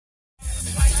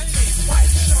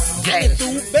I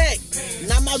threw back.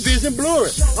 Now my vision blurry.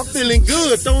 I'm feeling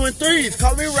good, throwing threes.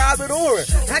 Call me Robert Ory.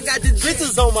 I got these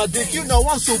bitches on my dick. You know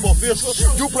I'm superficial.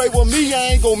 You play with me,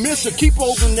 I ain't gon' miss you. Keep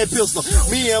holding that pistol.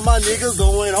 Me and my niggas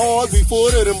going hard. We full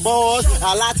of them bars.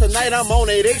 I lie tonight, I'm on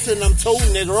 8X and I'm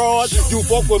toting that rod. You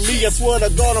fuck with me, I swear to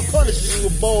God, I'm punishing you,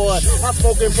 boy. I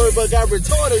spoke in purple, got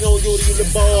retarded on you to the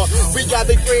bar. We got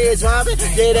big friends driving.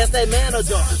 Yeah, that's that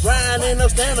manager. Ryan in the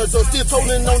standards, so still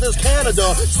toting on this Canada.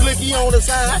 Slicky on the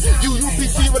side. You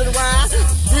UPC with the ride.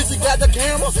 Rizzy got the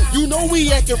camera. You know we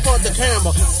acting for the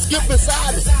camera. Skip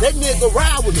beside me. That nigga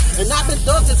ride with me. And I've been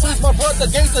thugging since my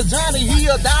brother Gangsta Johnny.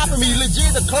 He'll die for me.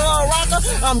 Legit a club rocker.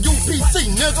 I'm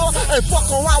UPC, nigga. And fuck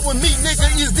around with me, nigga.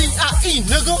 Is D.I.E.,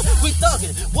 nigga. We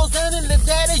thugging. What's that in the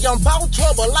daddy? I'm bout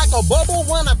trouble like a bubble.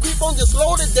 When I creep on just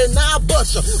loaded, then I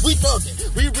bust you. We thugging.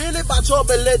 We really bout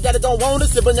trouble. Let daddy don't want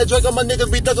us. Sipping that drink on my niggas.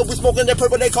 We thugging. We smoking that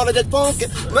purple. They call it that pumpkin.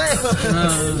 Man.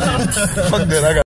 Fuck that.